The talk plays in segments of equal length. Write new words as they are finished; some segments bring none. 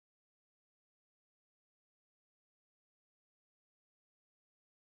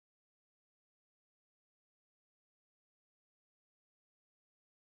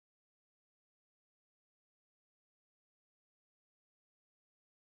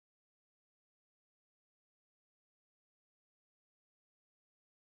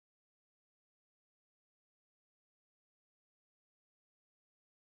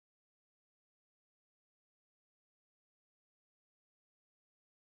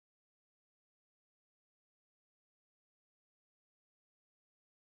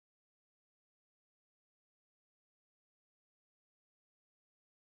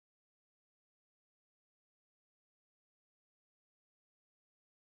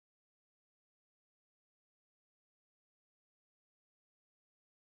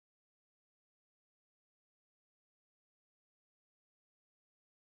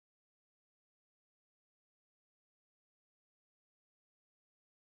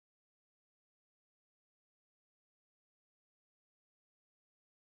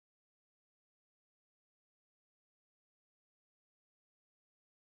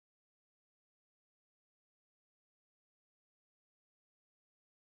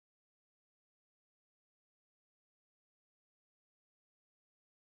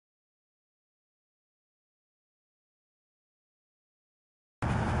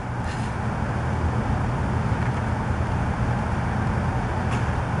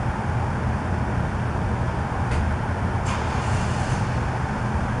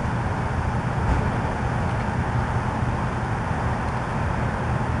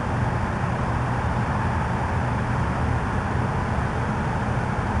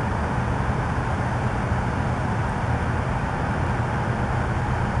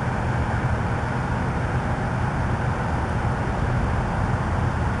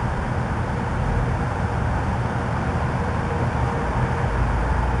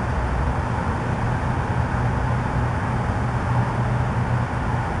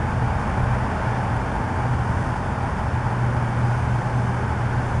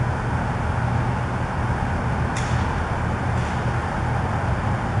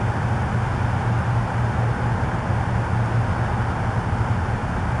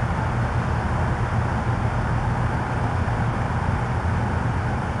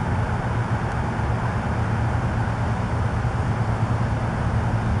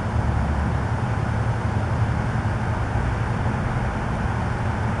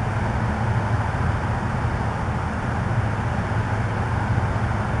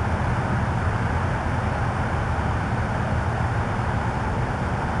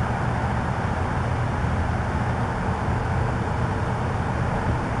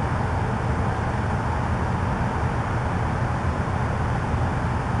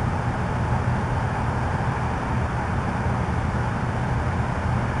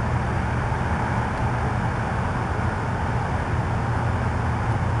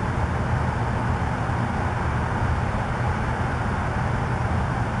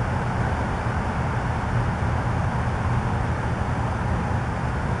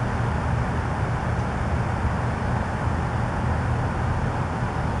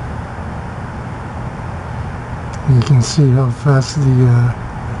You can see how fast the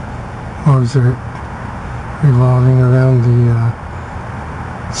orbs are revolving around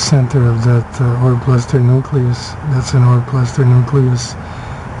the center of that orb cluster nucleus. That's an orb cluster nucleus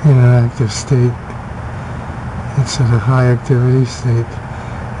in an active state. It's at a high activity state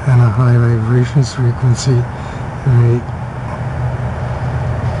and a high vibrations frequency rate.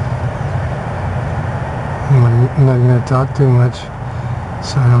 I'm not going to talk too much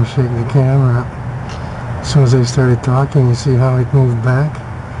so I don't shake the camera. As soon as I started talking, you see how it moved back?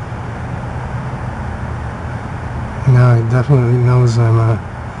 Now it definitely knows I'm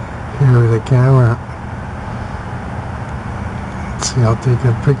here with a camera. Let's see, I'll take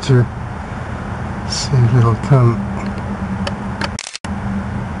a picture, see if it'll come.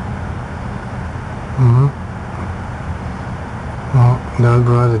 Well, that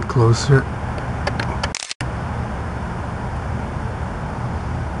brought it closer.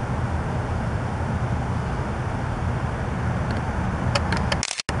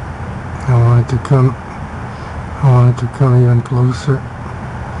 I want it to come even closer.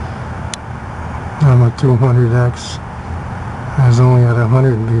 I'm at 200x. I was only at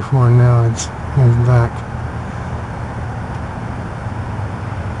 100 before, now it's moved back.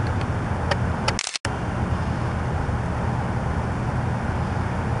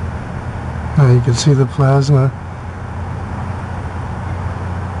 Now you can see the plasma,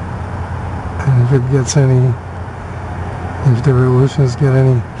 and if it gets if the revolutions get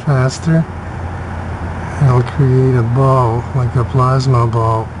any faster, it'll create a ball, like a plasma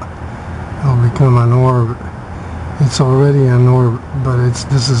ball. It'll become an orb. It's already an orb, but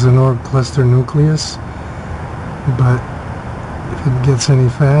this is an orb cluster nucleus. But if it gets any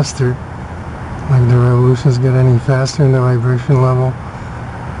faster, like the revolutions get any faster in the vibration level,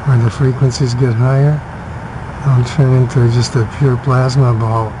 or the frequencies get higher, it'll turn into just a pure plasma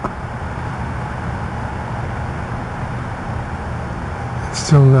ball. It's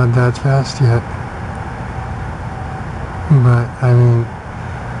still not that fast yet. But, I mean,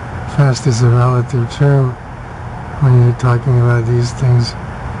 fast is a relative term when you're talking about these things.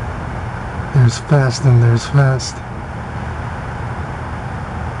 There's fast and there's fast.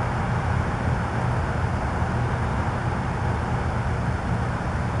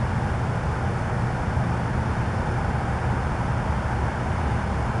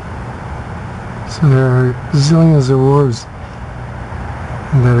 So there are zillions of orbs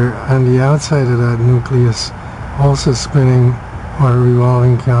that are on the outside of that nucleus, also spinning or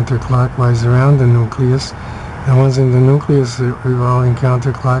revolving counterclockwise around the nucleus. The ones in the nucleus are revolving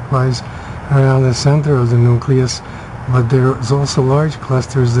counterclockwise around the center of the nucleus, but there's also large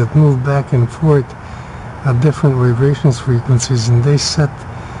clusters that move back and forth at different vibrations frequencies, and they set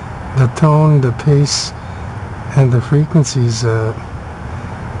the tone, the pace, and the frequencies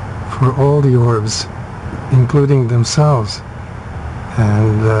for all the orbs, including themselves.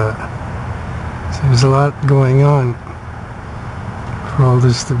 And so there's a lot going on for all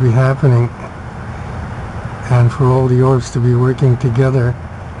this to be happening, and for all the orbs to be working together.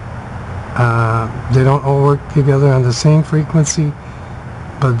 They don't all work together on the same frequency,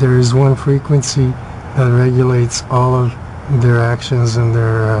 but there is one frequency that regulates all of their actions and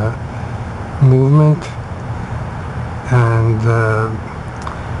their movement, and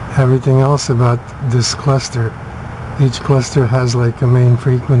everything else about this cluster. Each cluster has like a main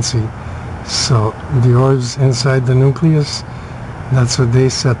frequency. So the orbs inside the nucleus, that's what they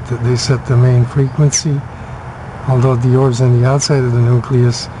set. They set the main frequency. Although the orbs on the outside of the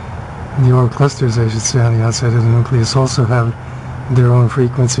nucleus, the orb clusters, I should say, on the outside of the nucleus also have their own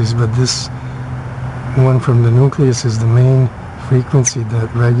frequencies. But this one from the nucleus is the main frequency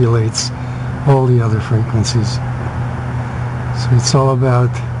that regulates all the other frequencies. So it's all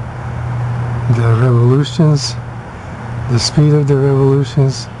about the revolutions, the speed of the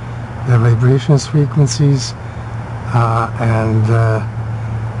revolutions, the vibrations frequencies, and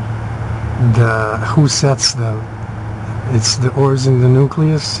who sets them. It's the orbs in the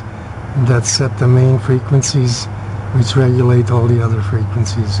nucleus that set the main frequencies, which regulate all the other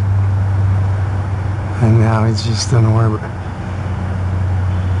frequencies. And now it's just an orb.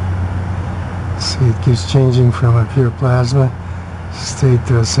 See, it keeps changing from a pure plasma state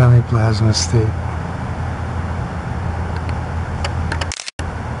to a semi-plasma state.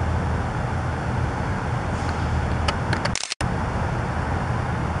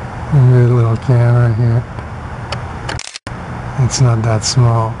 A little camera here. It's not that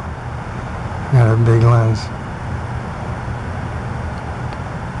small. Got a big lens.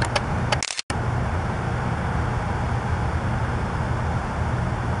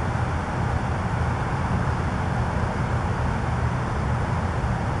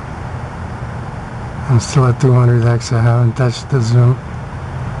 I'm still at 200x. I haven't touched the zoom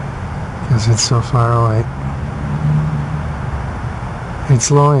because it's so far away.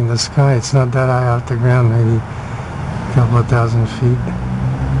 It's low in the sky. It's not that high off the ground, maybe a couple of thousand feet.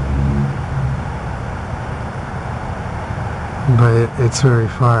 But it's very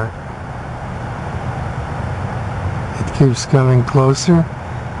far. It keeps coming closer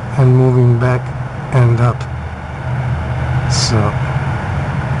and moving back and up. So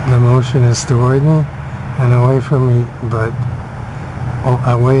the motion is toward me and away from me, but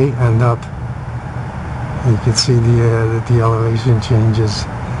away and up. You can see the elevation changes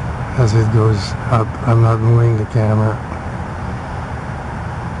as it goes up. I'm not moving the camera.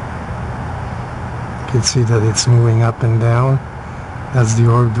 You can see that it's moving up and down. That's the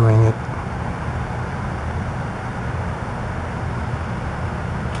orb doing it.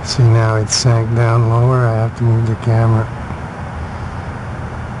 See, now it sank down lower. I have to move the camera.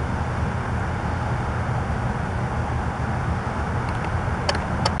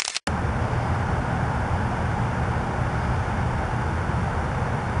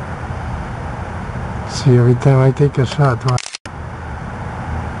 See, every time I take a shot,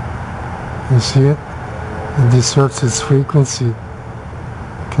 you see it? It distorts its frequency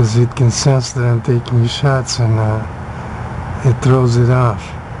because it can sense that I'm taking shots, and it throws it off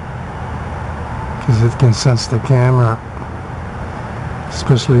because it can sense the camera,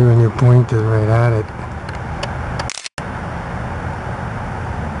 especially when you point it right at it.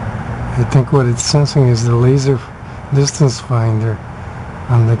 I think what it's sensing is the laser distance finder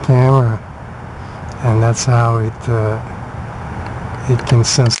on the camera, and that's how it can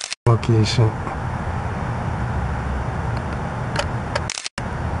sense the location.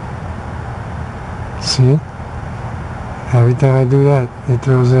 See? Every time I do that, it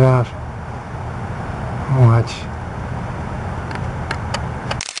throws it off. Watch.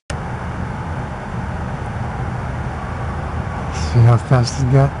 See how fast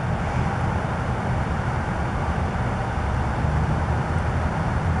it got?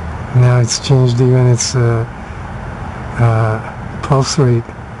 Now it's changed even its pulse rate.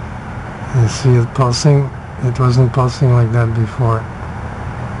 You see it pulsing? It wasn't pulsing like that before.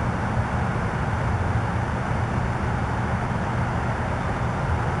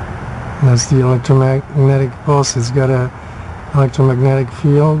 That's the electromagnetic pulse. It's got an electromagnetic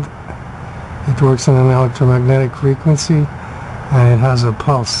field. It works on an electromagnetic frequency, and it has a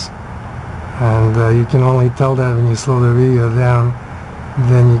pulse. And you can only tell that when you slow the video down.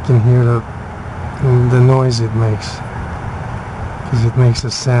 Then you can hear the noise it makes, because it makes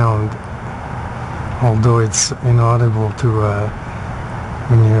a sound, although it's inaudible to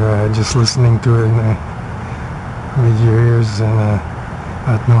when you're just listening to it with your ears and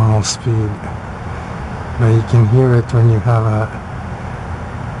at normal speed. But you can hear it when you have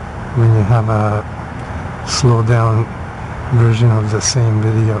a slowed down version of the same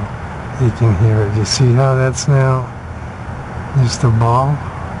video. You can hear it. You see how that's now just a ball?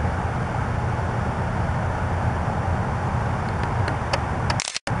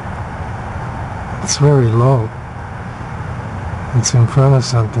 It's very low. It's in front of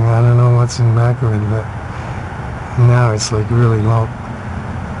something. I don't know what's in back of it, but now it's like really low.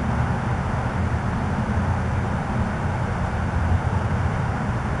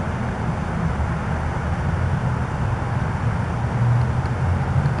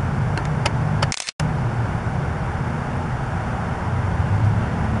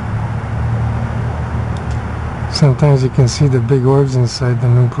 Sometimes you can see the big orbs inside the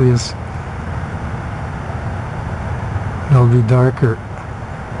nucleus. They'll be darker.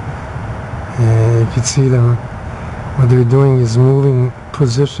 You can see them. What they're doing is moving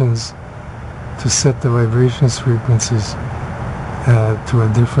positions to set the vibrations frequencies to a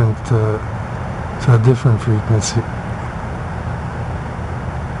different frequency.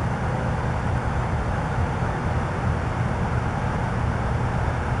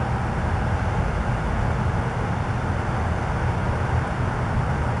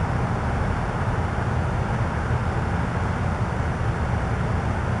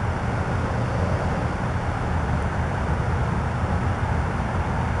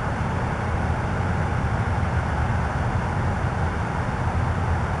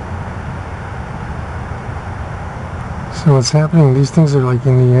 So what's happening, these things are like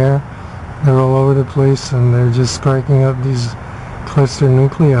in the air, they're all over the place, and they're just sparking up these cluster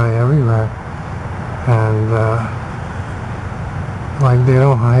nuclei everywhere. And like they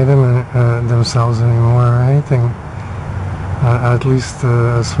don't hide themselves anymore or anything. At least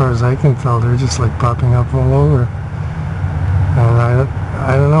as far as I can tell, they're just like popping up all over. And I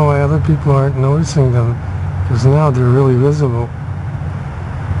don't know why other people aren't noticing them, because now they're really visible.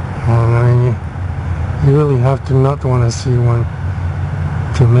 And I mean, You really have to not want to see one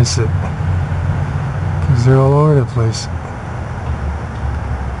to miss it, because they're all over the place.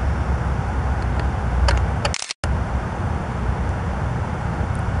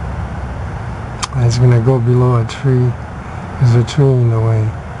 It's going to go below a tree. There's a tree in the way.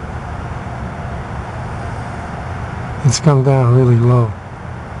 It's come down really low.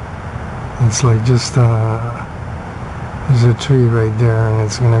 It's like just there's a tree right there, and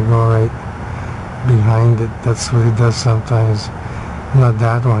it's going to go right behind it. That's what it does sometimes. Not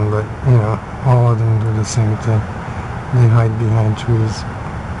that one, but you know, all of them do the same thing. They hide behind trees.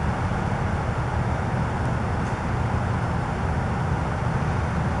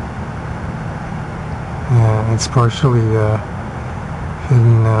 Yeah, it's partially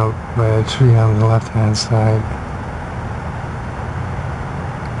hidden out by a tree on the left-hand side.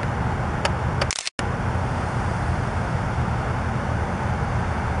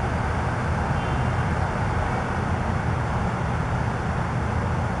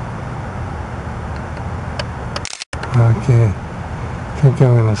 Okay, I think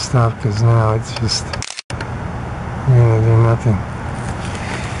I'm going to stop because now it's just going to do nothing.